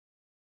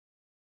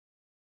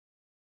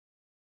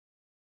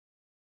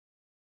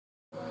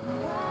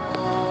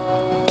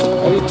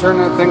turn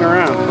that thing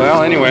around?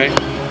 Well, anyway,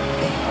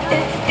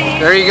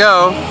 there you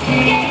go.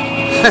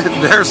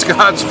 There's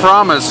God's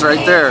promise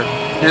right there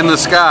in the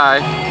sky,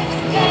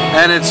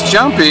 and it's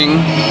jumping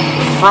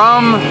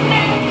from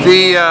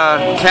the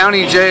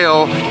county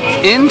jail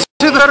into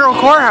the federal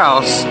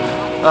courthouse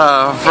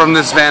from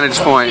this vantage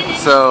point.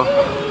 So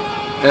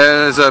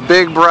there's a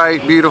big,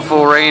 bright,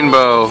 beautiful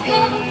rainbow.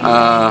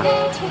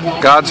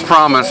 God's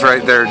promise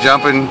right there,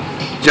 jumping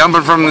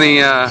from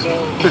the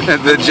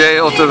the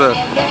jail to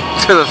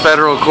the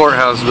federal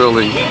courthouse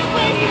building.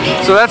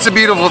 So that's a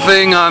beautiful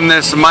thing on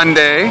this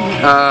Monday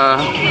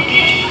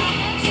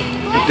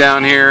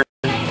down here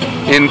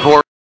in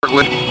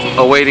Portland,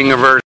 awaiting a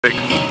verdict.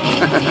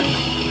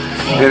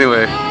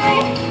 Anyway.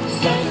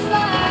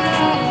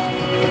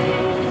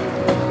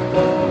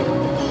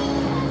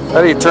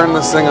 How do you turn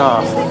this thing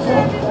off?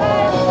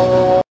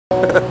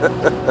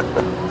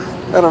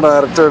 I don't know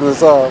how to turn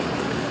this off.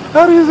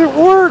 How does it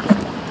work?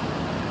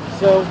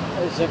 So,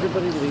 is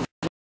everybody leaving?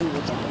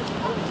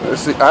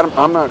 See,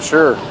 I'm not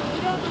sure. If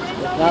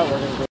not, we're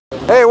gonna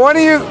go. Hey, one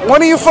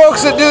of you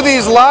folks that do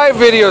these live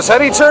videos, how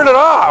do you turn it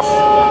off?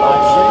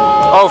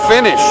 Oh,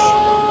 finish.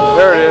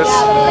 There it is.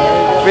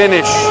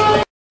 Finish.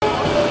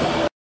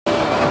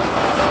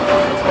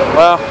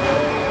 Well,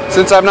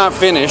 since I'm not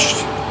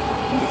finished,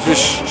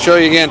 just show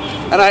you again.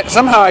 And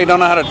somehow I don't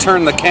know how to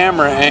turn the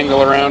camera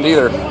angle around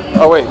either.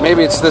 Oh wait,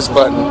 maybe it's this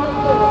button.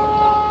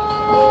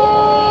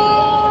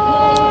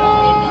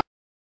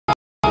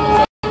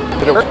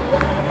 Did it work?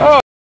 Oh,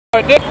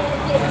 it did.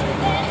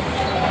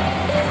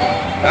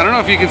 I don't know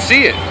if you can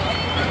see it.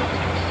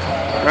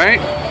 Right?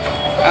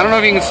 I don't know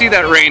if you can see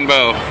that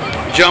rainbow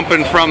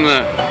jumping from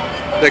the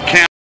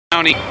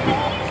county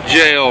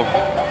jail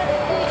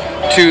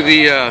to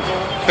the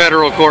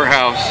federal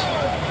courthouse.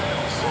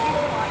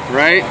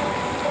 Right?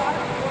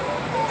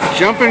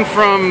 Jumping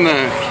from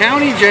the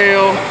county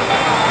jail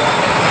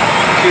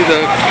to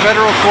the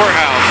federal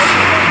courthouse.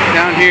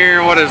 Down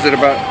here, what is it,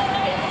 about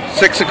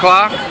 6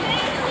 o'clock?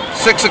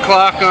 6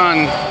 o'clock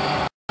on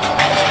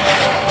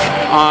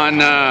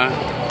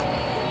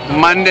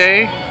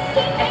Monday.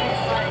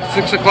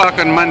 6 o'clock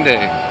on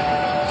Monday.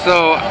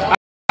 So, I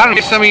don't know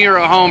if some of you are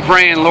at home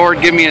praying,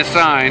 Lord, give me a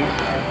sign.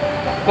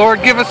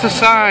 Lord, give us a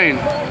sign.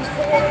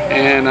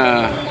 And,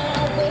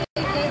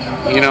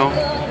 you know,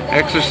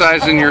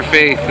 exercising your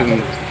faith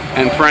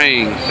and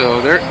praying.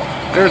 So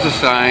there's a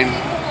sign.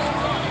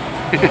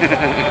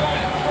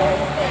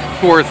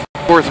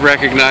 worth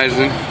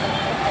recognizing.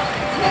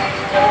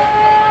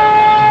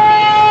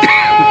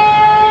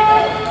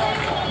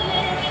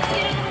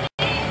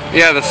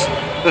 Yeah, the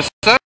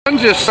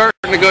sun's just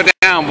starting to go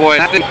down, boy.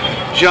 That thing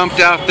jumped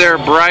out there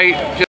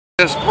bright,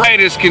 just bright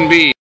as can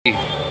be.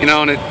 You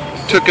know, and it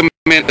took a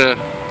minute to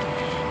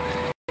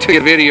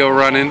get a video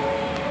running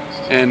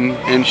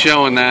and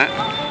showing that.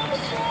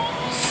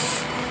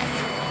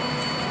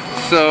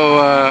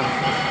 So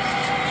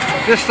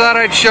just thought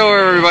I'd show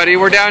everybody.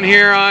 We're down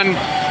here on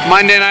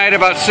Monday night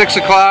about 6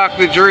 o'clock.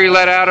 The jury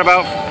let out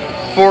about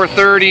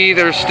 4:30.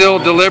 They're still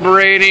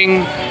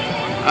deliberating.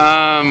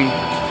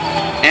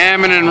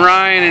 Ammon and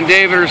Ryan and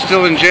David are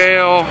still in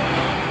jail.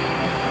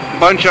 A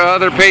bunch of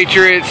other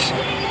Patriots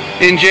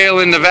in jail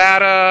in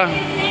Nevada.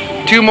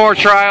 2 more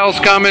trials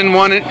coming.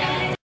 One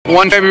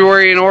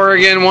February in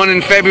Oregon, one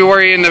in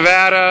February in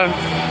Nevada.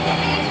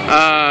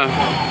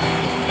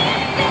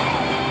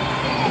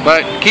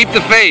 But keep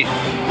the faith.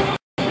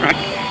 Right?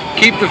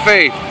 Keep the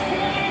faith.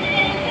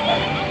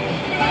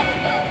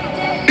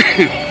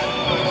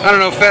 I don't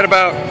know, fed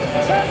about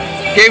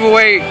gave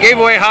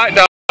away hot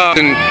dogs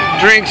and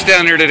drinks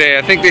down here today.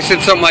 I think they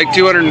said something like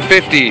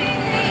 250.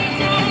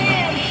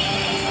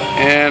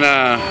 And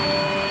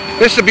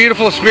this is a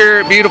beautiful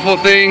spirit, beautiful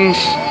things,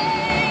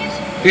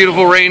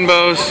 beautiful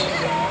rainbows.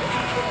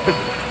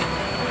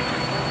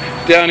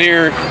 Down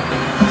here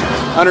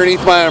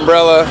underneath my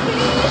umbrella.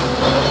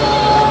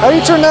 How do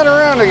you turn that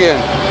around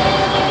again?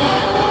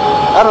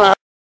 I don't know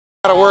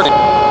how to work it.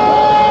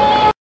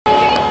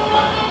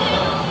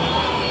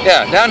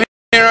 Yeah, down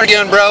here under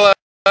the umbrella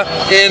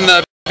in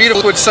the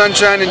beautiful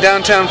sunshine in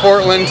downtown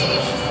Portland.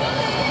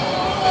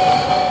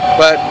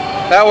 But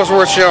that was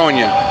worth showing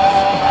you.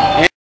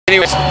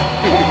 Anyways,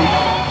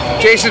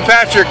 Jason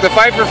Patrick, the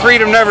fight for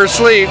freedom never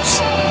sleeps.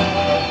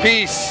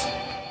 Peace.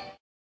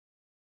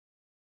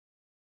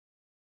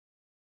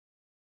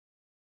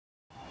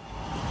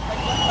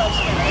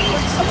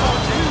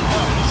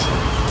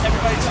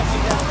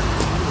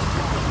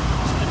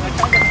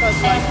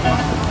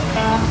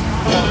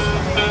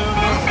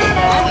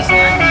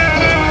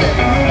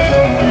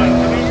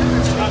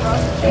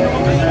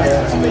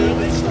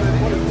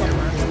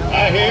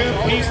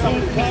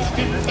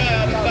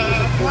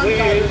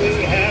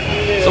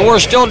 So we're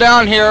still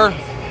down here,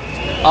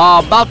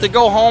 about to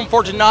go home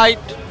for tonight.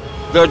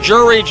 The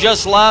jury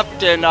just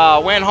left and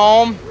went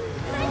home,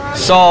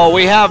 so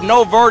we have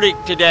no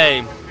verdict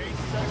today.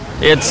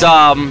 It's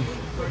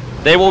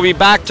they will be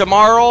back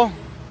tomorrow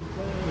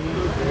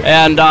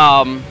and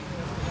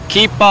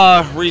keep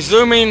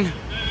resuming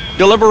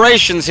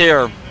deliberations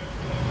here.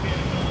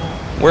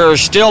 We're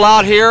still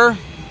out here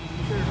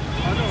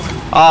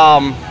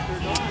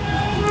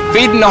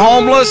feeding the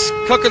homeless,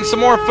 cooking some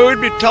more food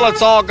until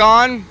it's all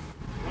gone.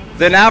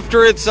 Then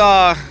after it's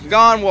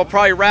gone, we'll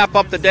probably wrap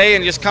up the day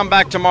and just come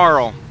back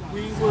tomorrow.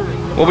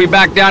 We'll be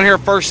back down here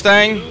first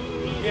thing.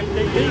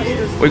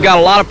 We've got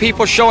a lot of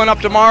people showing up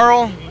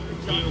tomorrow,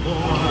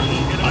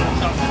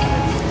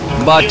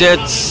 but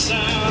it's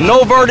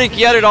no verdict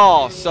yet at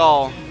all,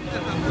 so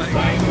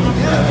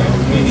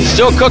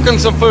still cooking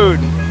some food.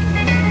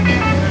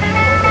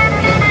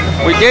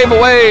 We gave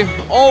away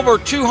over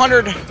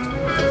 200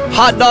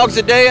 hot dogs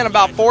a day and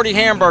about 40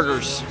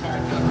 hamburgers.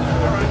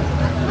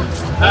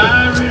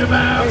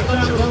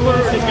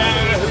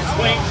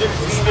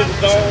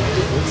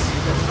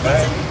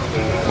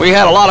 We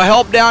had a lot of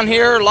help down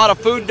here, a lot of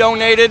food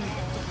donated.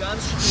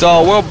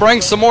 So we'll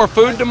bring some more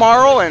food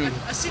tomorrow and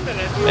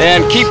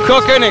keep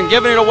cooking and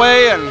giving it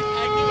away and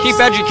keep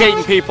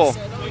educating people.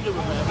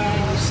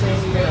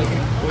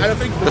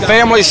 The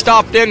family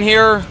stopped in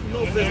here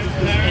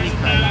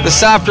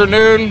this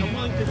afternoon.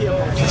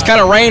 It's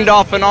kind of rained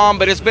off and on,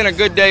 but it's been a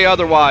good day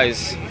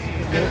otherwise.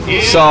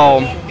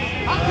 So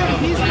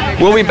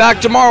we'll be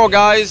back tomorrow,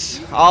 guys.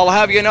 I'll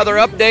have you another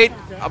update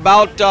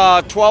about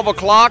 12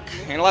 o'clock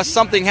unless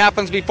something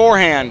happens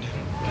beforehand.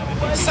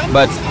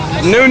 But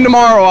noon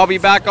tomorrow, I'll be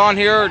back on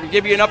here and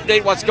give you an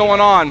update what's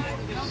going on.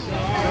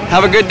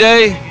 Have a good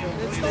day.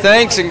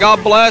 Thanks, and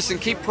God bless,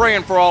 and keep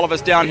praying for all of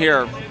us down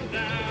here.